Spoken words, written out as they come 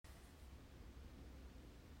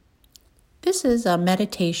This is a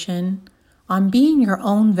meditation on being your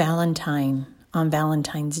own Valentine on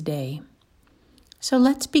Valentine's Day. So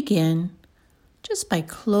let's begin just by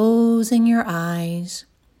closing your eyes,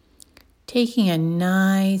 taking a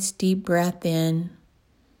nice deep breath in,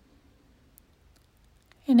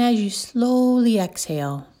 and as you slowly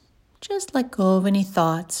exhale, just let go of any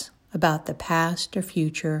thoughts about the past or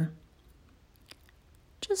future.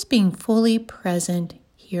 Just being fully present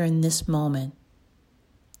here in this moment,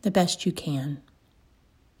 the best you can.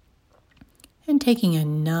 And taking a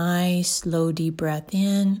nice, slow, deep breath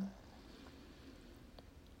in.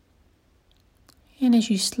 And as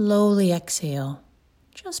you slowly exhale,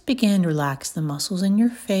 just begin to relax the muscles in your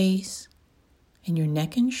face, in your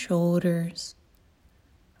neck and shoulders,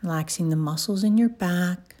 relaxing the muscles in your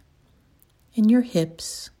back, in your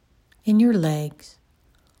hips, in your legs,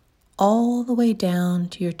 all the way down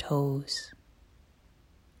to your toes.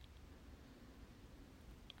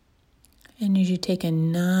 And as you take a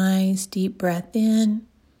nice deep breath in,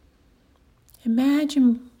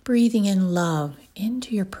 imagine breathing in love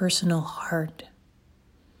into your personal heart.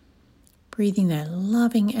 Breathing that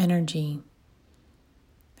loving energy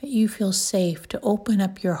that you feel safe to open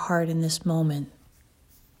up your heart in this moment.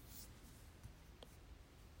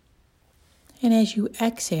 And as you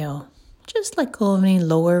exhale, just let go of any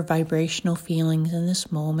lower vibrational feelings in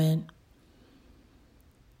this moment.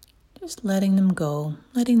 Just letting them go,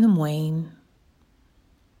 letting them wane.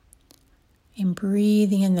 And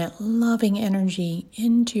breathing in that loving energy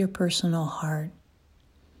into your personal heart.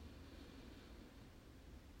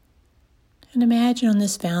 And imagine on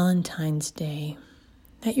this Valentine's Day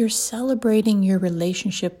that you're celebrating your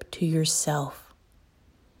relationship to yourself.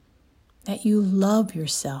 That you love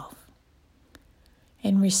yourself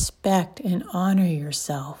and respect and honor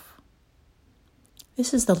yourself.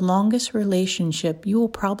 This is the longest relationship you will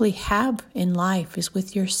probably have in life is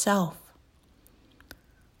with yourself.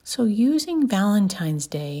 So using Valentine's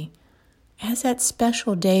Day as that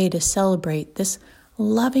special day to celebrate this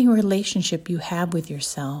loving relationship you have with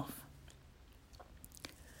yourself.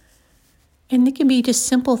 And it can be just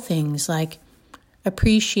simple things like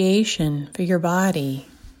appreciation for your body,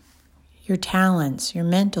 your talents, your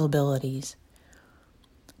mental abilities.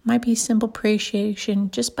 Might be simple appreciation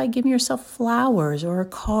just by giving yourself flowers or a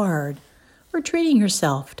card, or treating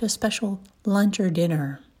yourself to a special lunch or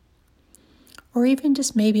dinner, or even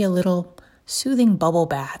just maybe a little soothing bubble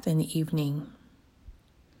bath in the evening.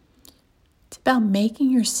 It's about making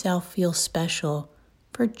yourself feel special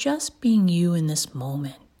for just being you in this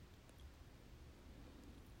moment.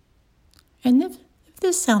 And if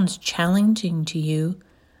this sounds challenging to you,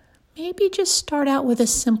 maybe just start out with a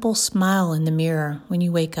simple smile in the mirror when you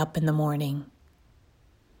wake up in the morning.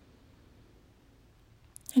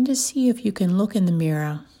 And just see if you can look in the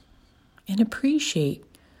mirror and appreciate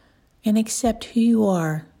and accept who you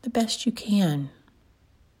are the best you can.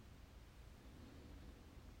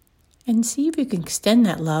 And see if you can extend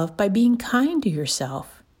that love by being kind to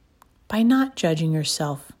yourself, by not judging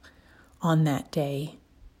yourself on that day.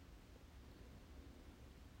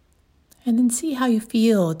 And then see how you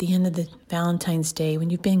feel at the end of the Valentine's Day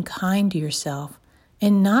when you've been kind to yourself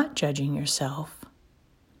and not judging yourself.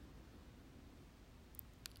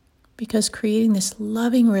 Because creating this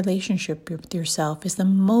loving relationship with yourself is the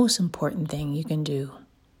most important thing you can do.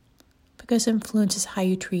 Because it influences how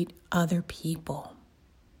you treat other people.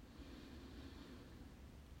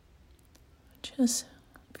 Just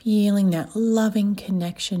feeling that loving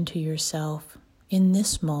connection to yourself in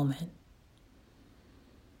this moment.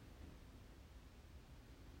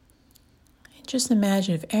 Just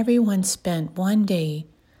imagine if everyone spent one day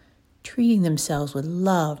treating themselves with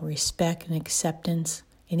love, respect, and acceptance,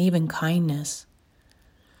 and even kindness,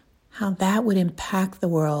 how that would impact the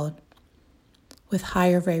world with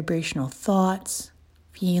higher vibrational thoughts,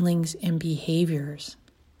 feelings, and behaviors.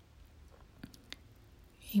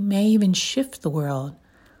 It may even shift the world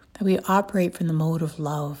that we operate from the mode of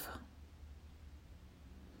love.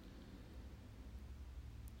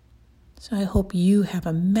 So I hope you have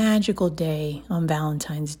a magical day on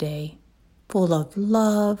Valentine's Day, full of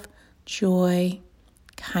love, joy,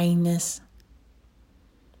 kindness,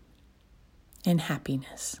 and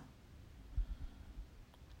happiness.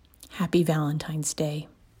 Happy Valentine's Day.